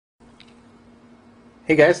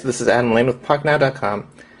Hey guys, this is Adam Lane with PuckNow.com,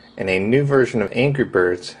 and a new version of Angry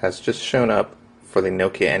Birds has just shown up for the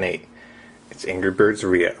Nokia N8. It's Angry Birds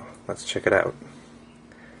Rio. Let's check it out.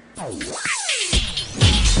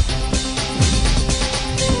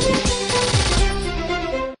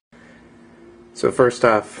 So first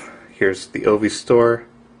off, here's the Ovi store,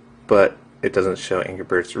 but it doesn't show Angry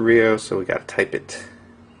Birds Rio, so we gotta type it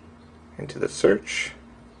into the search.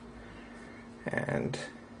 And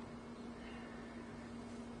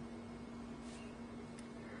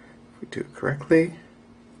if we do it correctly,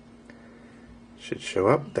 it should show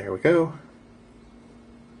up. There we go.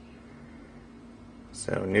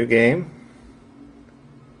 So new game.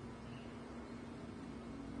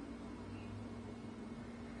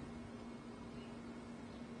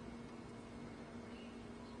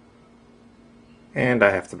 And I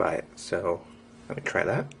have to buy it, so let me try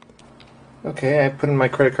that. Okay, I put in my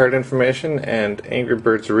credit card information, and Angry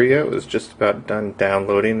Birds Rio is just about done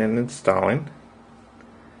downloading and installing.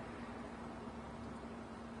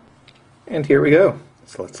 And here we go.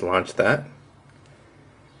 So let's launch that.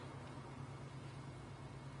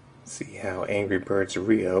 See how Angry Birds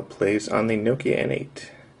Rio plays on the Nokia N8.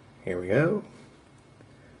 Here we go.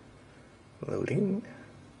 Loading.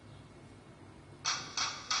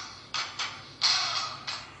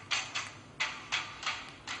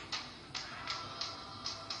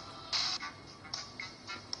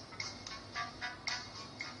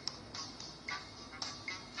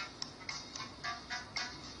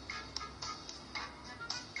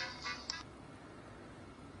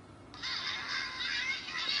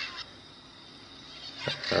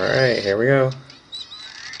 Alright, here we go.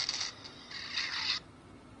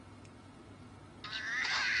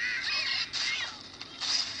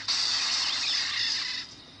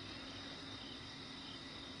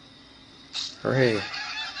 Hooray.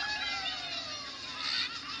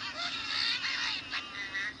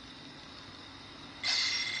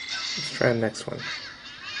 Let's try the next one.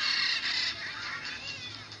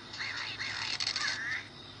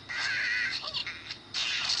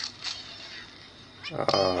 There's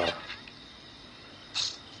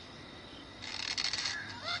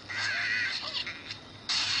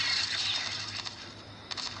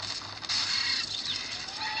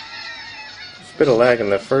a bit of lag in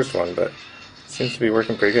the first one, but it seems to be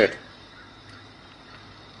working pretty good.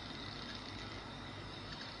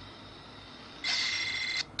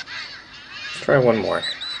 Let's try one more.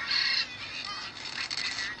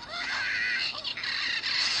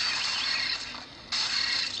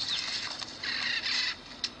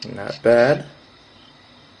 Not bad.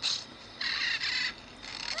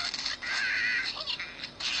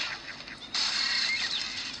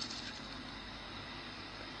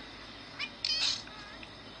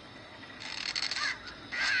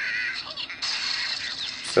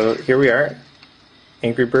 So here we are,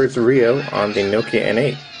 Angry Birds Rio on the Nokia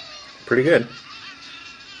N8. Pretty good.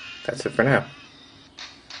 That's it for now.